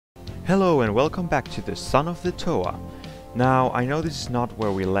Hello and welcome back to the Son of the Toa. Now, I know this is not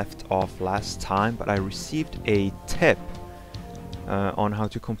where we left off last time, but I received a tip on how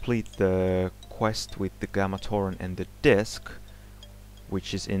to complete the quest with the Gamatoran and the disc,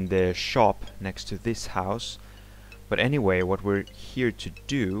 which is in the shop next to this house. But anyway, what we're here to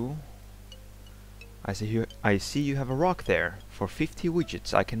do... I see you have a rock there. For 50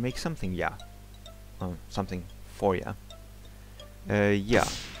 widgets I can make something, yeah. Something for ya. Yeah.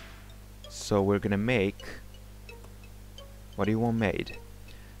 So we're gonna make... What do you want made?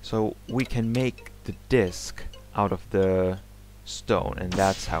 So we can make the disc out of the stone, and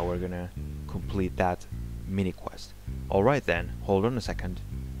that's how we're gonna complete that mini quest. Alright then, hold on a second.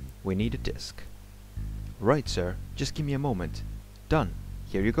 We need a disc. Right, sir. Just give me a moment. Done.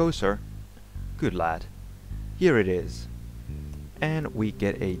 Here you go, sir. Good lad. Here it is. And we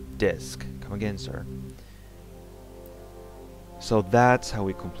get a disc. Come again, sir. So that's how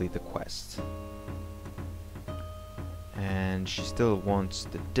we complete the quest. And she still wants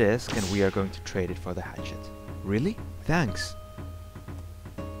the disc, and we are going to trade it for the hatchet. Really? Thanks.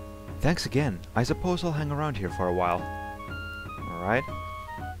 Thanks again. I suppose I'll hang around here for a while. Alright.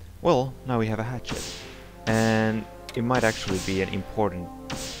 Well, now we have a hatchet. And it might actually be an important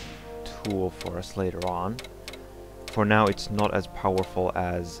tool for us later on. For now it's not as powerful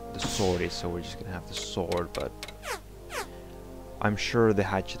as the sword is, so we're just gonna have the sword, but I'm sure the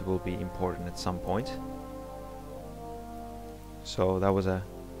hatchet will be important at some point. So that was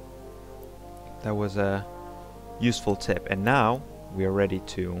a useful tip, and now we are ready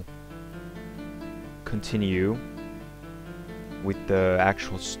to continue with the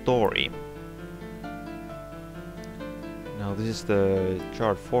actual story. Now this is the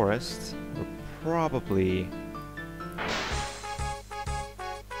charred forest. We're probably...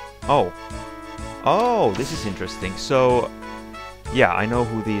 Oh, this is interesting. So, yeah, I know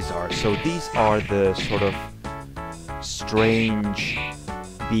who these are. So these are the sort of strange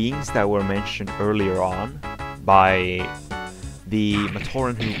beings that were mentioned earlier on by the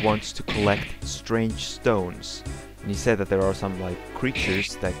Matoran who wants to collect strange stones. And he said that there are some like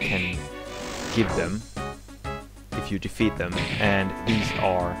creatures that can give them if you defeat them, and these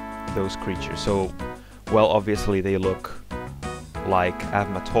are those creatures. So, well, obviously they look like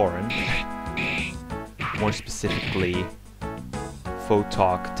Avmatoran, more specifically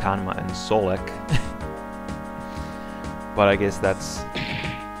Photok, Tanma and Solek. But I guess that's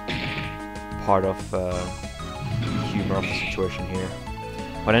part of the humor of the situation here.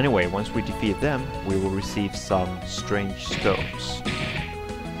 But anyway, once we defeat them, we will receive some strange stones.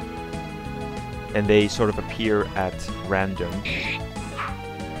 And they sort of appear at random,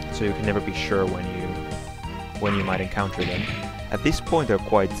 so you can never be sure when you might encounter them. At this point they're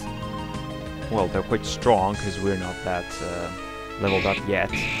quite strong, because we're not that leveled up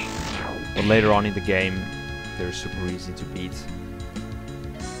yet. But later on in the game they're super easy to beat.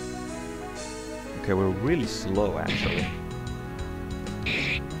 Okay, we're really slow actually,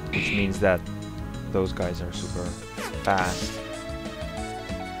 which means that those guys are super fast.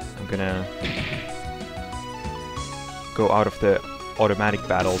 I'm gonna go out of the automatic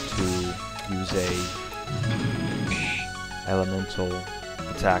battle to use a elemental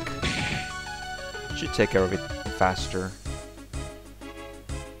attack. Should take care of it faster.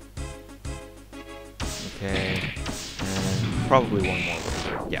 Okay, and probably one more.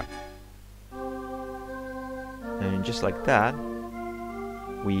 Yeah. And just like that,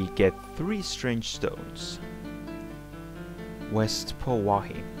 we get 3 strange stones. West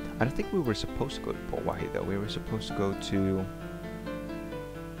Ko-Wahi. I don't think we were supposed to go to Ko-Wahi though. We were supposed to go to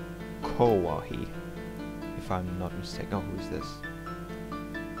Ko-Wahi, if I'm not mistaken. Oh, who is this?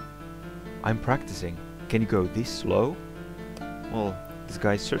 I'm practicing. Can you go this slow? Well, this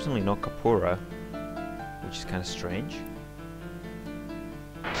guy's certainly not Kapura, which is kind of strange.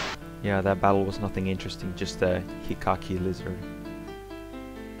 Yeah, that battle was nothing interesting, just a Hikaki lizard.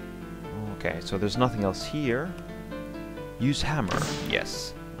 Okay, so there's nothing else here. Use hammer.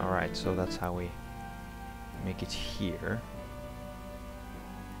 Yes. Alright, so that's how we make it here.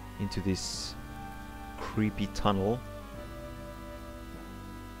 Into this creepy tunnel.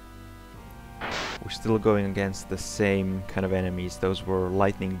 We're still going against the same kind of enemies. Those were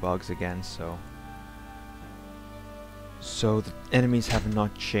lightning bugs again, so... So the enemies have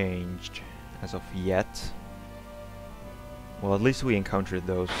not changed as of yet. Well, at least we encountered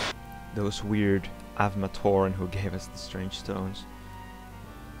those weird Avmatoran who gave us the strange stones.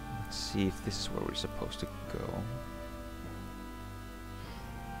 Let's see if this is where we're supposed to go.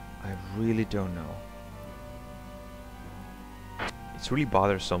 I really don't know. It's really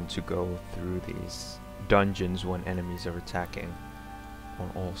bothersome to go through these dungeons when enemies are attacking.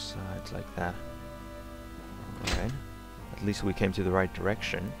 on all sides like that. Alright. At least we came to the right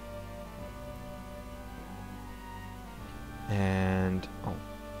direction. And... oh.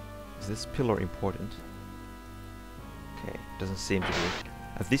 Is this pillar important? Okay, doesn't seem to be.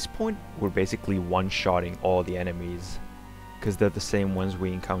 At this point, we're basically one-shotting all the enemies. Because they're the same ones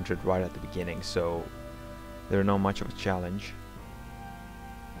we encountered right at the beginning, so... they're not much of a challenge.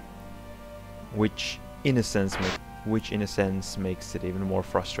 Which, in a sense, makes it even more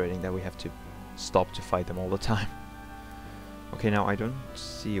frustrating that we have to stop to fight them all the time. Okay, now I don't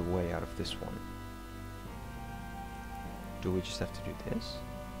see a way out of this one. Do we just have to do this?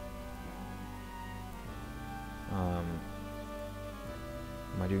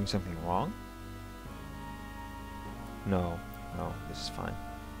 Am I doing something wrong? No, this is fine.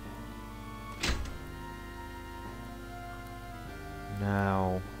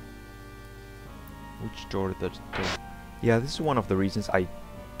 Now, which door does the... yeah, this is one of the reasons I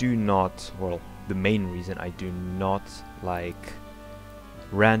do not, well, the main reason I do not like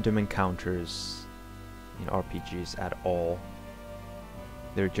random encounters in RPGs at all.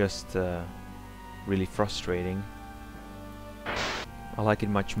 They're just really frustrating. I like it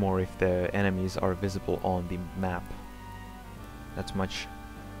much more if the enemies are visible on the map. That's much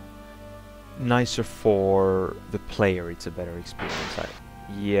nicer for the player. It's a better experience.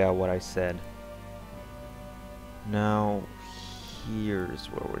 Yeah, what I said. Now, here's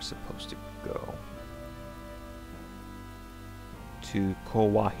where we're supposed to go. To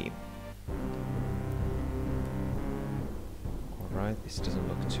Ko-Wahi. Alright, this doesn't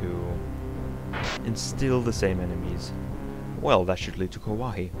look too... and still the same enemies. Well, that should lead to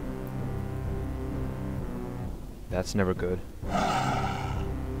Ko-Wahi. That's never good.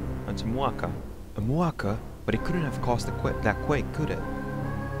 It's a Muaka. A Muaka? But it couldn't have caused that quake, could it?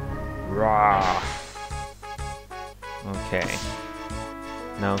 Rah! Okay.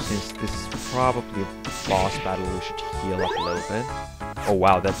 Now, since this is probably a boss battle, we should heal up a little bit. Oh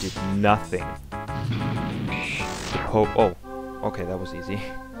wow, that did nothing. Oh, okay, that was easy.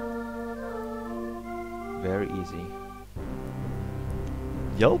 Very easy.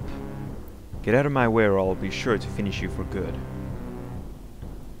 Yelp? Get out of my way or I'll be sure to finish you for good.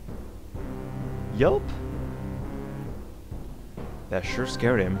 Yelp? That sure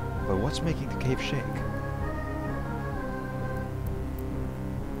scared him, but what's making the cave shake?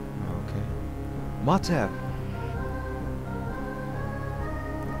 Okay. Matev!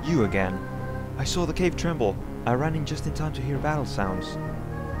 You again. I saw the cave tremble. I ran in just in time to hear battle sounds.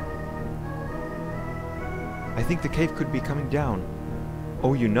 I think the cave could be coming down.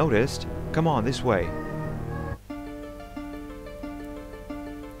 Oh, you noticed? Come on, this way.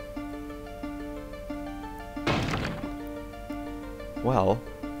 Well,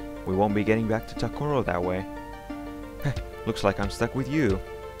 we won't be getting back to Takoro that way. Heh, looks like I'm stuck with you.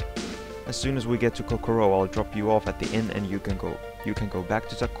 As soon as we get to Kokoro, I'll drop you off at the inn and you can go back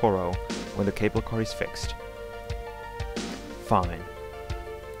to Takoro when the cable car is fixed. Fine.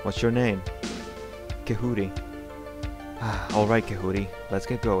 What's your name? Kehuri. Alright, Kehuri, let's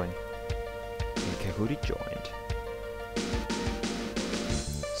get going. And Kehuri joined.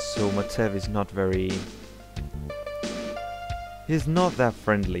 So Matev is not very... he's not that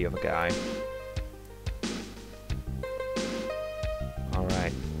friendly of a guy.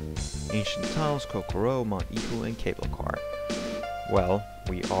 Alright. Ancient Towns, Kokoro, Mount Ihu, and Cable Car. Well,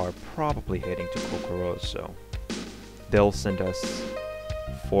 we are probably heading to Kokoro, so... they'll send us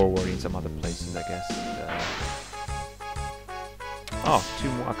forward in some other places, I guess. Oh, to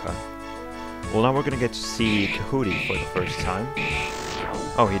Muaka. Well, now we're gonna get to see Kehuri for the first time.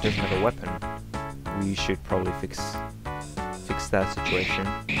 Oh, he doesn't have a weapon. We should probably fix that situation.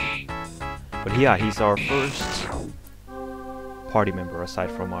 But yeah, he's our first party member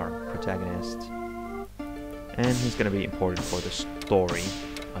aside from our protagonist. And he's gonna be important for the story,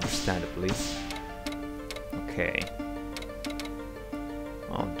 understandably. Okay.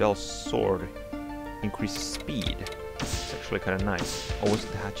 Oh, Del's sword increases speed. It's actually kind of nice. Oh, was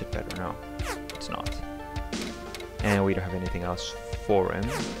the hatchet better? No, it's not. And we don't have anything else for him.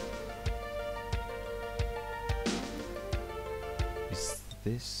 Is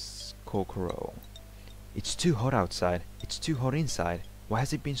this Kokoro? It's too hot outside. It's too hot inside. Why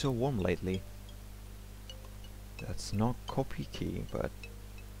has it been so warm lately? That's not Kopiki, but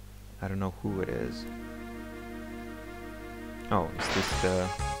I don't know who it is. Oh, is this the...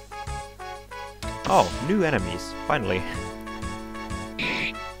 oh, new enemies, finally.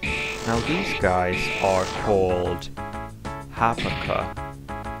 Now these guys are called Hapaka,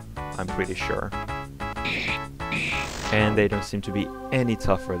 I'm pretty sure. And they don't seem to be any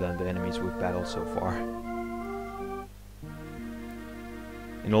tougher than the enemies we've battled so far.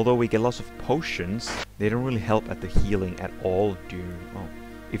 And although we get lots of potions, they don't really help at the healing at all during... Oh.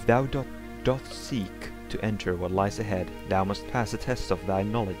 If thou doth seek to enter what lies ahead, thou must pass a test of thy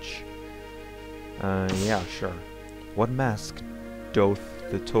knowledge. Yeah, sure. What mask doth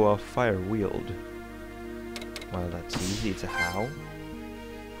the Toa of Fire wield? Well, that's easy. It's a how.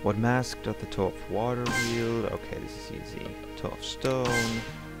 What mask doth the Toe of Water wield? Okay, this is easy. Toe of Stone.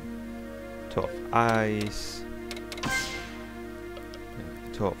 Toe of Ice.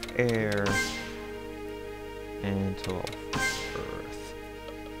 Toe of Air. And Toe of Earth.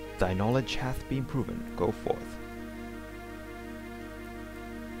 Thy knowledge hath been proven. Go forth.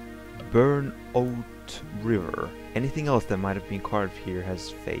 Burn Oat River. Anything else that might have been carved here has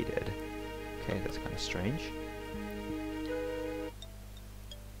faded. Okay, that's kind of strange.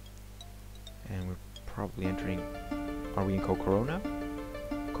 And we're probably entering... Are we in Kokoro now?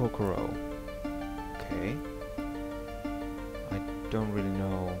 Kokoro. Okay. I don't really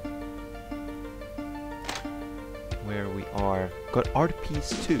know where we are. Got art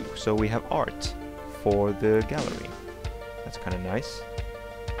piece 2, so we have art for the gallery. That's kind of nice.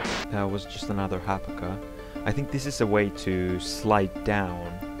 That was just another Hapuka. I think this is a way to slide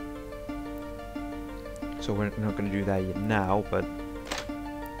down. So we're not going to do that yet now, but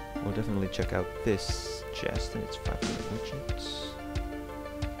we'll definitely check out this chest, and it's 500 widgets.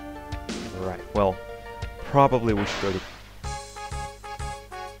 Right, well, probably we should go to...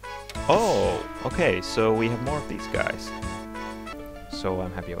 Oh, okay, so we have more of these guys. So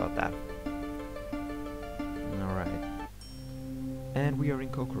I'm happy about that. Alright. And we are in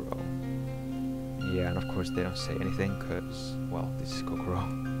Kokoro. Yeah, and of course they don't say anything, because, well, this is Kokoro.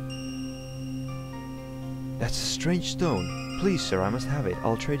 That's a strange stone. Please, sir, I must have it.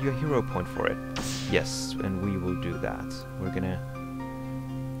 I'll trade you a hero point for it. Yes, and we will do that. We're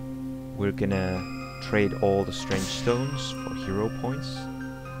gonna trade all the strange stones for hero points.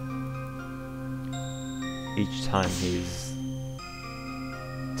 Each time he's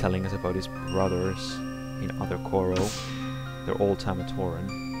telling us about his brothers in other Koro. They're all Tamatoran.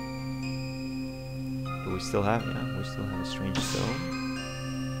 Do we still have, yeah, we still have a strange stone.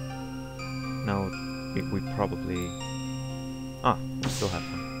 No, we probably... Ah, we still have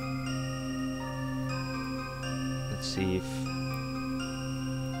one. Let's see if...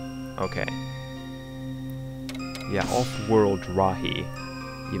 Okay. Yeah, off-world Rahi.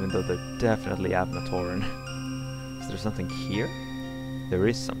 Even though they're definitely Abnatoran. Is there something here? There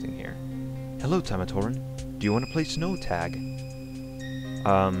is something here. Hello, Tamatoran. Do you want to play snow tag?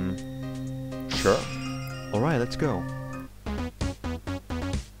 Sure. Alright, let's go.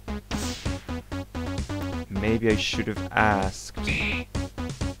 Maybe I should have asked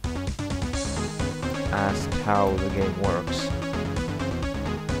how the game works.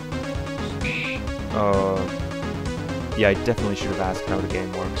 Yeah, I definitely should have asked how the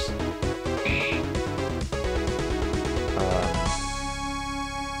game works.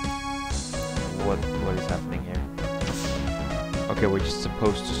 What is happening here? Okay, we're just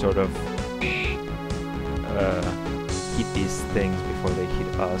supposed to sort of hit these things before they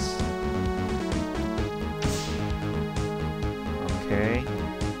hit us. Okay.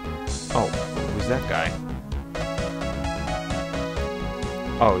 Oh, who's that guy?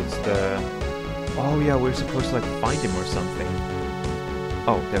 Oh, it's the... Oh yeah, we're supposed to like find him or something.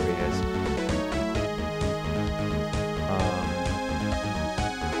 Oh, there he is.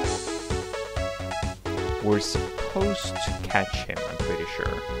 We're supposed to catch him, I'm pretty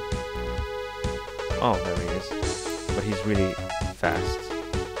sure. Oh, there he is. But he's really fast.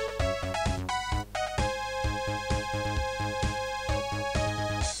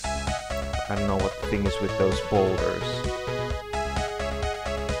 I don't know what the thing is with those boulders.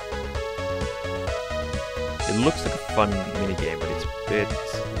 It looks like a fun minigame, but it's a bit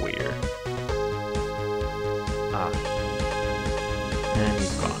weird. Ah. And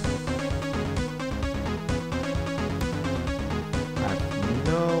he's gone. I have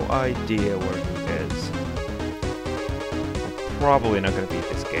no idea where he is. I'm probably not going to beat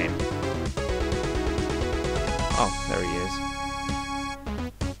this game. Oh, there he is.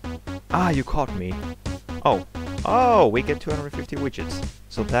 Ah, you caught me. Oh. Oh, we get 250 widgets.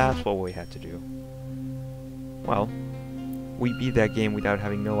 So that's what we had to do. Well, we beat that game without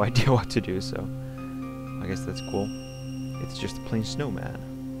having no idea what to do, so I guess that's cool. It's just a plain snowman.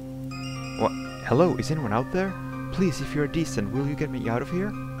 What? Hello, is anyone out there? Please, if you're decent, will you get me out of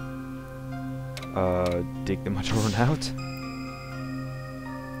here? Dig the Matoran out?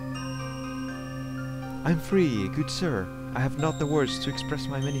 I'm free, good sir. I have not the words to express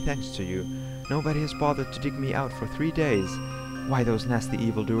my many thanks to you. Nobody has bothered to dig me out for 3 days. Why, those nasty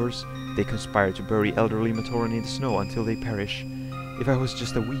evildoers? They conspire to bury elderly Matoran in the snow until they perish. If I was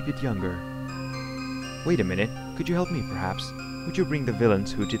just a wee bit younger. Wait a minute, could you help me perhaps? Would you bring the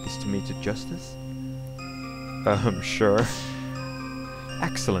villains who did this to me to justice? Sure.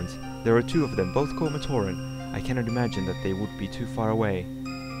 Excellent. There are 2 of them, both Ko-Matoran. I cannot imagine that they would be too far away.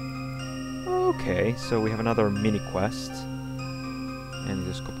 Okay, so we have another mini-quest. And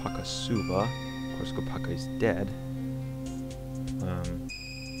there's Kopaka Suva. Of course, Kopaka is dead.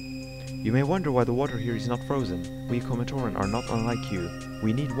 You may wonder why the water here is not frozen. We Ko-Matoran are not unlike you.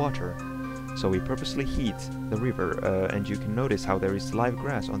 We need water. So we purposely heat the river, and you can notice how there is live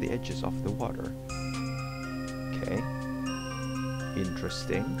grass on the edges of the water. Okay.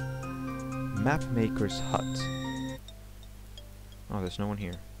 Interesting. Mapmaker's hut. Oh, there's no one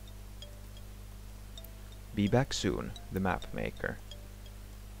here. Be back soon, the mapmaker.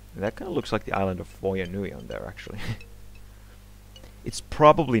 That kind of looks like the island of Voyanui on there, actually. It's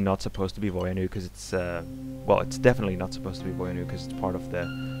probably not supposed to be Voyanui because it's, well, it's definitely not supposed to be Voyanui because it's part of the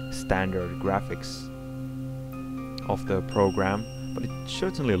standard graphics of the program, but it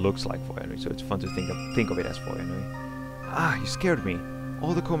certainly looks like Voyanui, so it's fun to think of it as Voyanui. Ah, you scared me.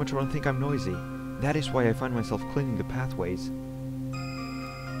 All the Ko-Matoran think I'm noisy. That is why I find myself cleaning the pathways.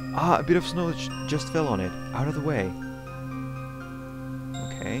 Ah, a bit of snow just fell on it. Out of the way.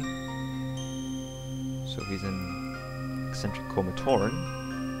 Okay. So he's an eccentric Ko-Matoran.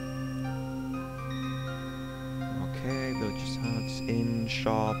 Okay, villager's huts, inn,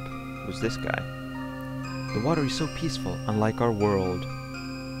 shop. Who's this guy? The water is so peaceful, unlike our world.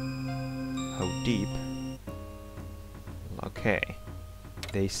 How deep? Okay.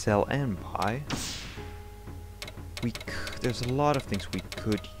 They sell and buy. There's a lot of things we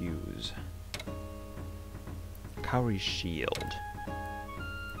could use. Kauri shield.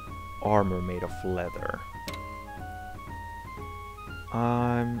 Armor made of leather.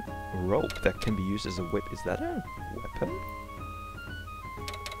 Rope that can be used as a whip. Is that a weapon?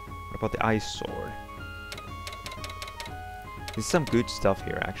 What about the ice sword? There's some good stuff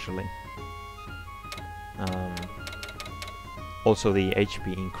here, actually. Also, the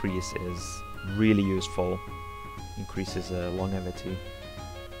HP increase is really useful. Increases longevity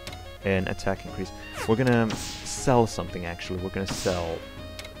and attack increase. We're gonna sell something, actually. We're gonna sell...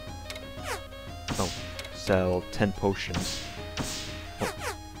 Oh, sell 10 potions.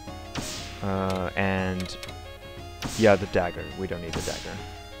 Oh. And... yeah, the dagger. We don't need the dagger.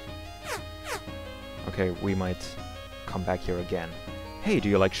 Okay, we might come back here again. Hey, do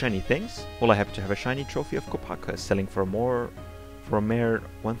you like shiny things? Well, I happen to have a shiny trophy of Kopaka selling for a mere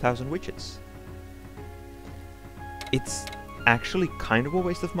 1,000 widgets. It's actually kind of a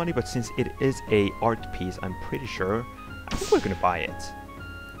waste of money, but since it is a art piece, I'm pretty sure I think we're gonna buy it.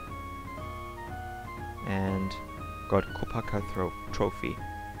 And got Kopaka trophy.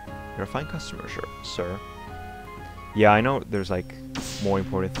 You're a fine customer, sir. Yeah, I know there's like more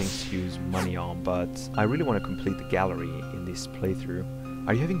important things to use money on, but I really want to complete the gallery in this playthrough.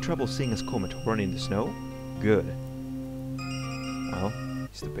 Are you having trouble seeing us Ko-Matoran in the snow? Good. Well,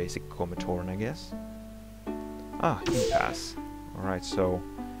 it's the basic Ko-Matoran, I guess. Ah, impasse. Alright, so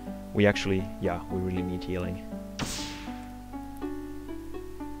we actually, yeah, we really need healing.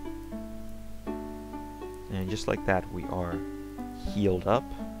 And just like that, we are healed up.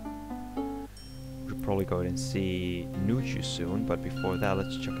 We'll probably go ahead and see Nuju soon, but before that,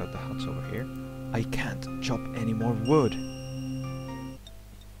 let's check out the huts over here. I can't chop any more wood.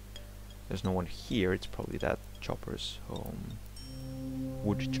 There's no one here, it's probably that chopper's home.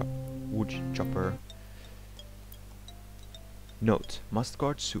 Wood chopper. Note, must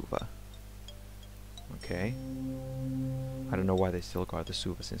guard Suva. Okay. I don't know why they still guard the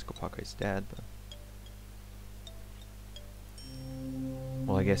Suva since Kopaka is dead, but...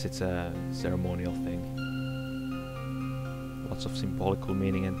 well, I guess it's a ceremonial thing. Lots of symbolical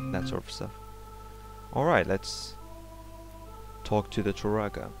meaning and that sort of stuff. Alright, let's talk to the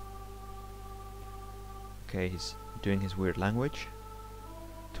Turaga. Okay, he's doing his weird language.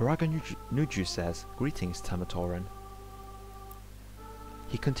 Turaga Nuju says, "Greetings, Tamatoran."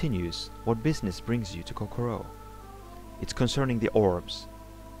 He continues, "What business brings you to Kokoro?" "It's concerning the orbs."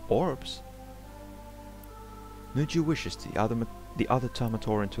 "Orbs?" Nuju wishes the other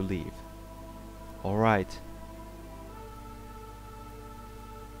Tamatoran to leave. "All right."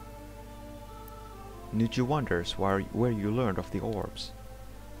 Nuju wonders where you learned of the orbs.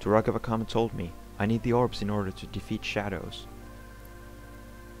 Turaga Vakama told me, I need the orbs in order to defeat shadows.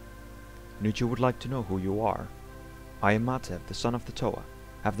 Nuju would like to know who you are. I am Matev, the son of the Toa.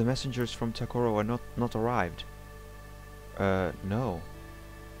 Have the messengers from Takoroa not arrived? No.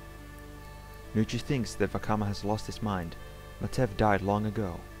 Nuju thinks that Vakama has lost his mind. Matev died long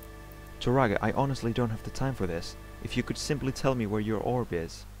ago. Turaga, I honestly don't have the time for this. If you could simply tell me where your orb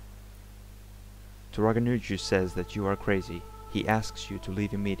is. Turaga says that you are crazy. He asks you to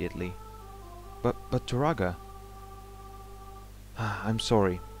leave immediately. But Turaga... I'm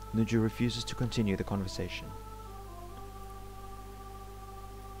sorry. Nuju refuses to continue the conversation.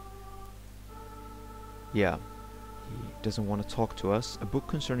 Yeah, he doesn't want to talk to us. A book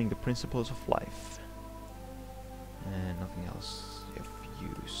concerning the principles of life. And nothing else of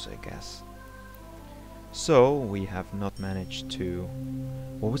use, I guess. So, we have not managed to...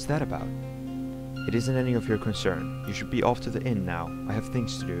 What was that about? It isn't any of your concern. You should be off to the inn now. I have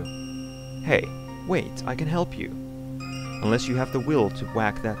things to do. Hey, wait, I can help you. Unless you have the will to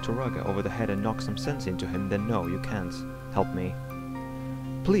whack that Turaga over the head and knock some sense into him, then no, you can't help me.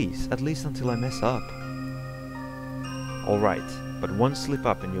 Please, at least until I mess up. Alright, but one slip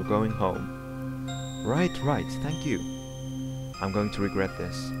up and you're going home. Right, thank you. I'm going to regret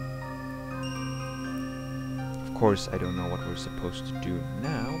this. Of course, I don't know what we're supposed to do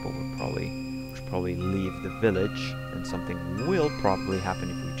now, but we should probably leave the village, and something will probably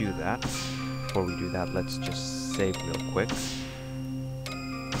happen if we do that. Before we do that, let's just save real quick.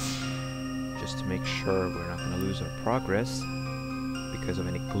 Just to make sure we're not going to lose our progress because of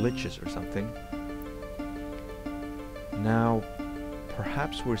any glitches or something. Now,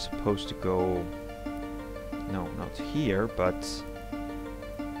 perhaps we're supposed to go... No, not here, but...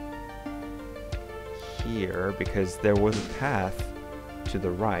 here, because there was a path to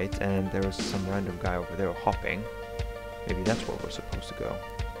the right, and there was some random guy over there hopping. Maybe that's where we're supposed to go.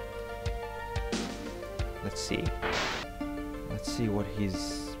 Let's see. Let's see what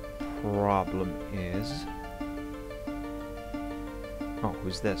his problem is. Oh,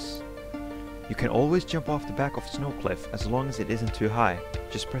 who's this? You can always jump off the back of a snow cliff as long as it isn't too high.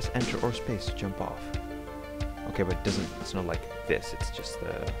 Just press enter or space to jump off. Okay, but it's not like this, it's just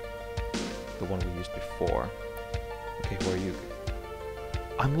the one we used before. Okay, who are you?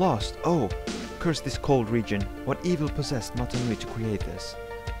 I'm lost! Oh! Curse this cold region. What evil possessed Matanui to create this?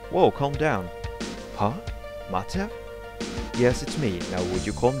 Whoa, calm down. Huh? Matev? Yes, it's me. Now would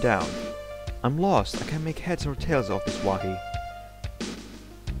you calm down? I'm lost. I can't make heads or tails of this Wahi.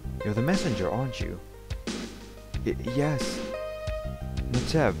 You're the messenger, aren't you? Yes.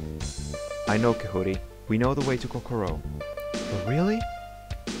 Matev. I know, Kahuri. We know the way to Kokoro. Oh, really?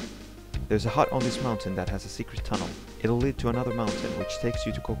 There's a hut on this mountain that has a secret tunnel. It'll lead to another mountain, which takes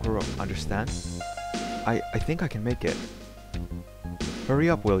you to Kokoro. Understand? I think I can make it. Hurry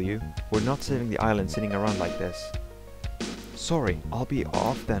up, will you? We're not saving the island sitting around like this. Sorry, I'll be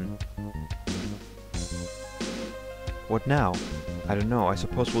off then. What now? I don't know. I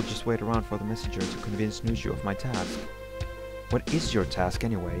suppose we'll just wait around for the messenger to convince Nuju of my task. What is your task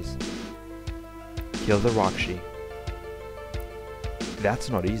anyways? Kill the Rakshi. That's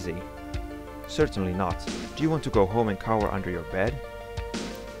not easy. Certainly not. Do you want to go home and cower under your bed?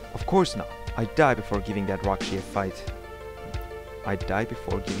 Of course not. I'd die before giving that Rakshi a fight. I'd die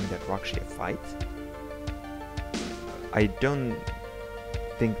before giving that Rakshi a fight? I don't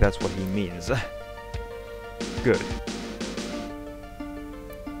think that's what he means. Good.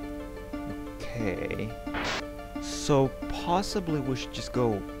 Okay. So possibly we should just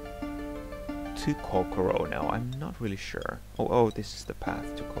go to Kokoro now. I'm not really sure. Oh, this is the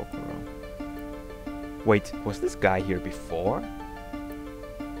path to Kokoro. Wait, was this guy here before?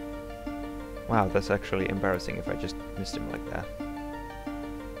 Wow, that's actually embarrassing if I just missed him like that.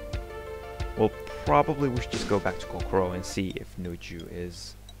 Well, probably we should just go back to Kokoro and see if Nuju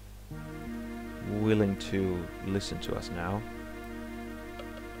is willing to listen to us now.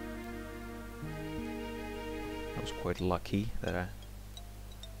 I was quite lucky that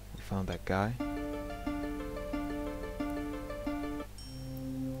we found that guy.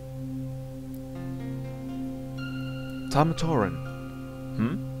 Tamatoran.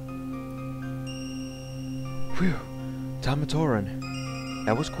 Phew. Tamatoran.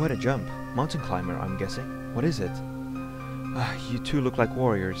 That was quite a jump. Mountain climber, I'm guessing. What is it? You two look like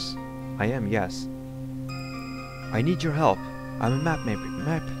warriors. I am, yes. I need your help. I'm a map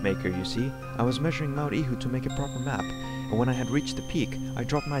maker, you see. I was measuring Mount Ihu to make a proper map, and when I had reached the peak, I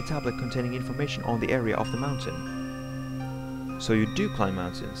dropped my tablet containing information on the area of the mountain. So you do climb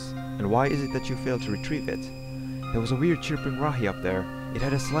mountains, and why is it that you failed to retrieve it? There was a weird chirping rahi up there. It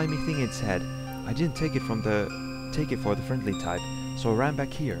had a slimy thing in its head. I didn't take it for the friendly type, so I ran back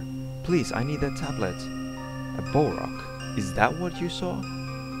here. Please, I need that tablet. A Borak. Is that what you saw?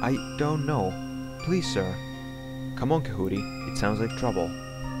 I don't know. Please, sir. Come on, Kahuri. It sounds like trouble.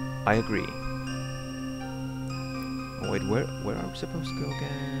 I agree. Oh, wait, where are we supposed to go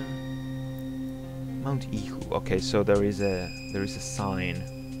again? Mount Ihu. Okay, so there is a sign.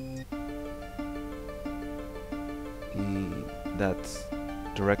 that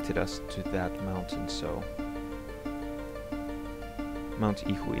directed us to that mountain, so Mount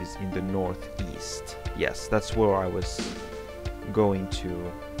Ihu is in the northeast. Yes, that's where I was going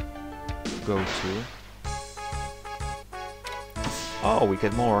to go to. Oh, we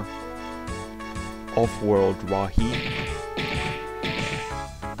get more off-world Wahi,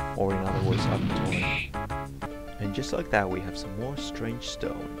 or in other words, up. And just like that, we have some more strange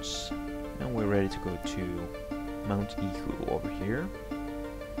stones. And we're ready to go to Mount Ihu over here.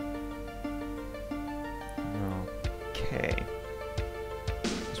 Okay.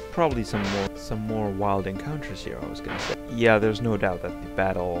 There's probably some more wild encounters here, I was gonna say. Yeah, there's no doubt that the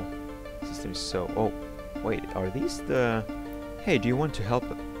battle system is so... Oh, wait, are these the... Hey, do you want to help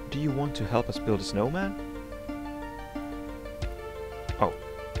us build a snowman? Oh.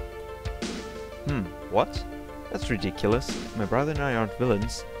 What? That's ridiculous. My brother and I aren't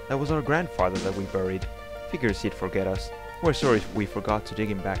villains. That was our grandfather that we buried. Figures he'd forget us. We're sorry if we forgot to dig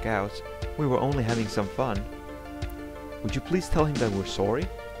him back out. We were only having some fun. Would you please tell him that we're sorry?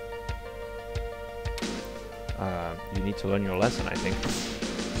 You need to learn your lesson, I think.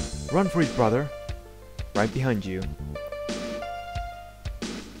 Run for it, brother. Right behind you.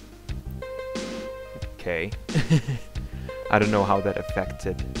 Okay. I don't know how that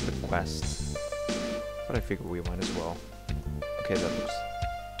affected the quest, but I figure we might as well. Okay, that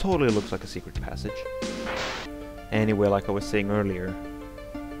totally looks like a secret passage. Anyway, like I was saying earlier,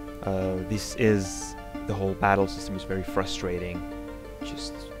 the whole battle system is very frustrating.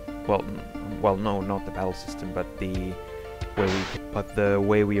 Just, well, no, not the battle system, but the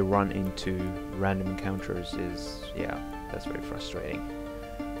way we run into random encounters is, yeah, that's very frustrating.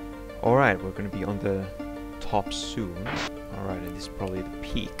 Alright, we're gonna be on the top soon. Alright, and this is probably the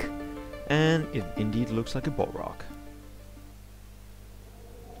peak. And it indeed looks like a bull rock.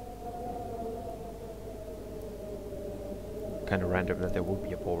 Kinda random that there would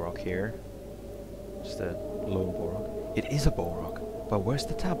be a bull rock here. Just a lone bull rock. It is a bull rock, but where's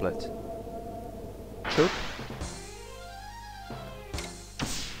the tablet? Chirp.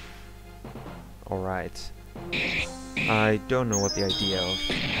 Alright. I don't know what the idea of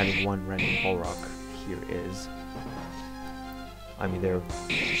having one random bull rock here is. I mean, they're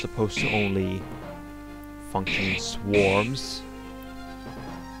supposed to only function in swarms,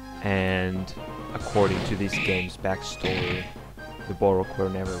 and according to this game's backstory, the Borok were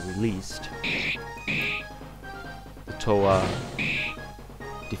never released. The Toa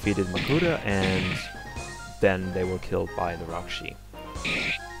defeated Makuta, and then they were killed by the Rakshi.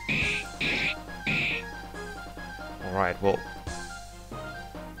 Alright, well,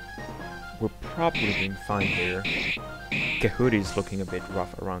 we're probably doing fine here. Kahuri's looking a bit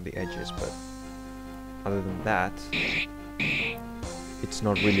rough around the edges, but other than that, it's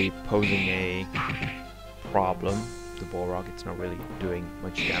not really posing a problem. The Balrog, it's not really doing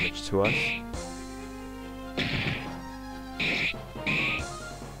much damage to us.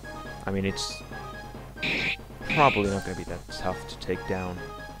 I mean, it's probably not going to be that tough to take down.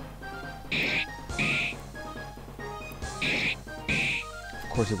 Of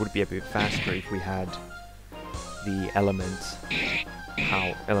course, it would be a bit faster if we had the elemental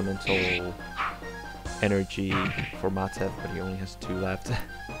energy for Matev, but he only has 2 left.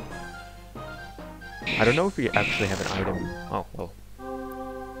 I don't know if we actually have an item. Oh, well.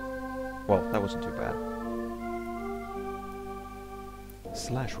 Well, that wasn't too bad.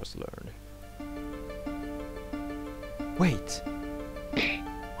 Slash was learned. Wait!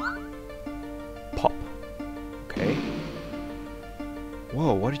 Pop. Okay.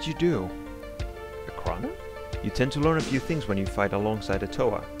 Whoa, what did you do? A Krana? You tend to learn a few things when you fight alongside a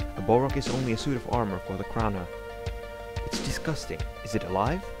Toa. A Balrog is only a suit of armor for the Krana. It's disgusting. Is it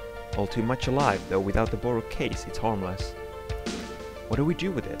alive? All too much alive, though without the Balrog case, it's harmless. What do we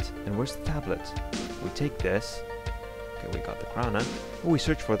do with it? And where's the tablet? We take this. Okay, we got the Krana. And we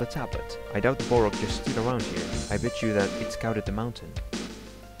search for the tablet. I doubt the Balrog just stood around here. I bet you that it scouted the mountain.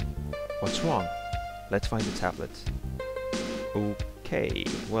 What's wrong? Let's find the tablet. Okay,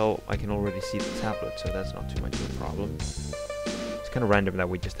 well, I can already see the tablet, so that's not too much of a problem. It's kind of random that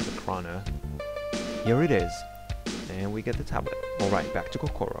we just have a Krana. Here it is. And we get the tablet. Alright, back to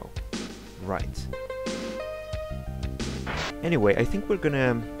Kokoro. Right. Anyway, I think we're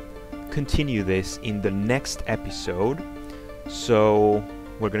gonna continue this in the next episode. So,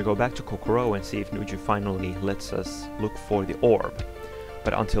 we're gonna go back to Kokoro and see if Nuju finally lets us look for the orb.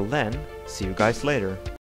 But until then, see you guys later.